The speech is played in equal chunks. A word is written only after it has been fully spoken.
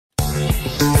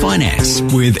Finance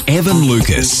with Evan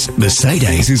Lucas.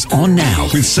 Mercedes is on now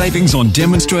with savings on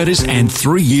demonstrators and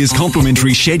 3 years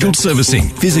complimentary scheduled servicing.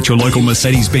 Visit your local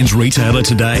Mercedes-Benz retailer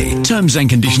today. Terms and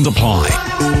conditions apply.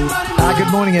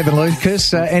 Good morning, Evan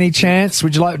Lucas. Any chance,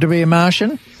 would you like to be a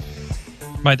Martian?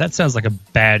 Mate, that sounds like a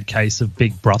bad case of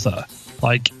Big Brother.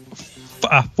 Like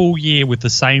a full year with the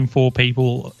same 4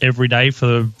 people every day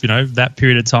for, that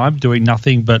period of time, doing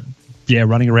nothing but,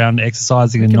 running around,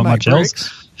 exercising and not much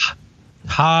else.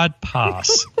 Hard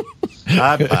pass.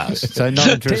 Hard pass. So not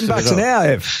interested $10 an hour,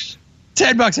 Ev.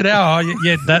 $10 an hour.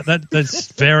 Yeah,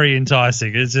 that's very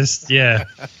enticing. It's just,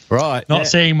 right. Not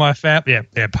seeing my family.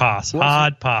 Pass.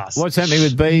 Hard pass. What's happening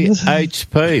with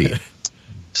BHP?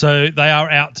 So they are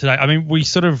out today. I mean, we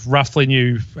sort of roughly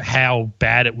knew how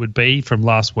bad it would be from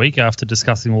last week after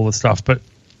discussing all the stuff, but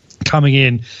coming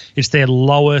in, it's their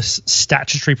lowest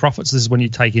statutory profits. This is when you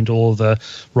take into all the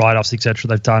write-offs, etc.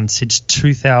 they've done since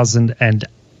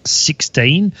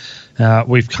 2016.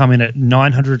 We've come in at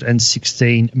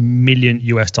 $916 million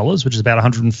US dollars, which is about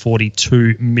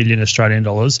 142 million Australian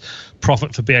dollars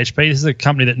profit for BHP. This is a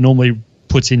company that normally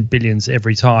puts in billions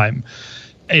every time.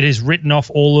 It has written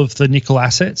off all of the nickel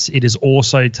assets. It has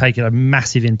also taken a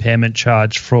massive impairment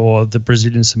charge for the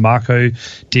Brazilian Samarco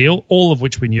deal, all of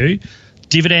which we knew.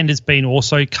 Dividend has been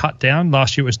also cut down.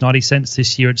 Last year it was 90 cents.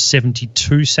 This year it's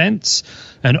 72 cents.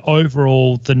 And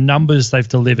overall, the numbers they've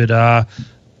delivered are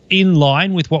in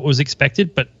line with what was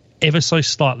expected, but ever so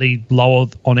slightly lower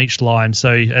on each line.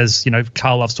 So as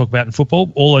Carl loves to talk about in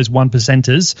football, all those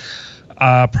 1%ers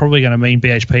are probably going to mean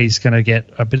BHP is going to get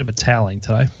a bit of a toweling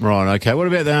today. Right, okay. What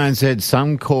about the ANZ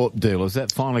Suncorp deal? Has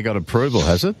that finally got approval,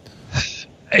 has it?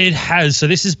 It has. So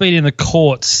this has been in the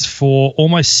courts for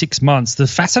almost 6 months. The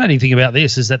fascinating thing about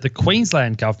this is that the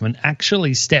Queensland government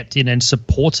actually stepped in and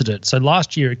supported it. So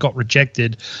last year it got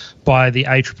rejected by the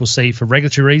ACCC for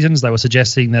regulatory reasons. They were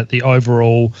suggesting that the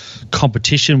overall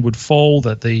competition would fall,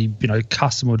 that the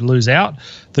customer would lose out.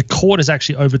 The court has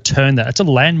actually overturned that. It's a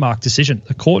landmark decision.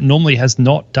 The court normally has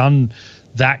not done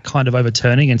that kind of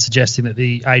overturning and suggesting that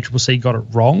the ACCC got it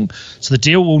wrong. So the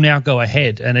deal will now go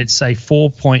ahead, and it's a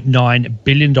 $4.9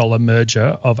 billion merger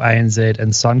of ANZ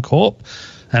and Suncorp.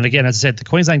 And again, as I said, the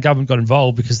Queensland government got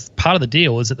involved because part of the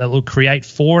deal is that they will create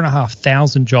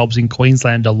 4,500 jobs in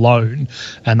Queensland alone,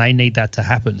 and they need that to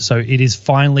happen. So it has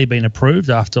finally been approved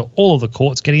after all of the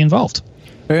courts getting involved.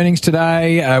 Earnings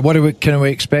today, can we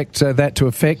expect that to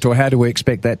affect, or how do we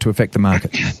expect that to affect the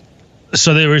market?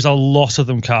 So there is a lot of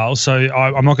them, Carl. So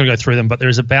I'm not going to go through them, but there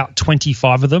is about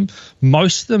 25 of them.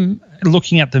 Most of them,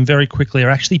 looking at them very quickly, are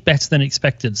actually better than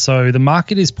expected. So the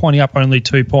market is pointing up only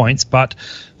 2 points, but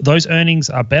those earnings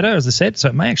are better, as I said. So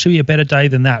it may actually be a better day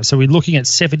than that. So we're looking at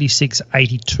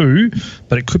 76.82,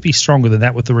 but it could be stronger than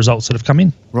that with the results that have come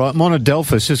in. Right,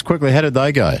 Monadelphous, just quickly, how did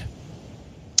they go?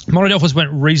 Monadelphous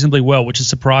went reasonably well, which is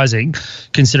surprising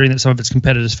considering that some of its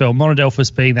competitors fell.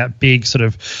 Monadelphous being that big sort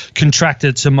of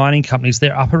contractor to mining companies,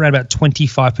 they're up around about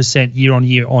 25% year on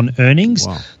year on earnings.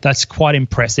 Wow. That's quite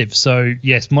impressive. So,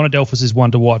 yes, Monadelphous is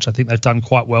one to watch. I think they've done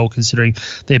quite well considering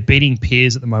they're beating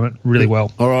peers at the moment really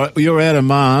well. All right, well, you're out of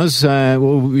Mars.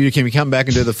 You can come back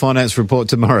and do the finance report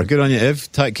tomorrow. Good on you,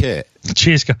 Ev. Take care.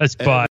 Cheers, guys. Bye.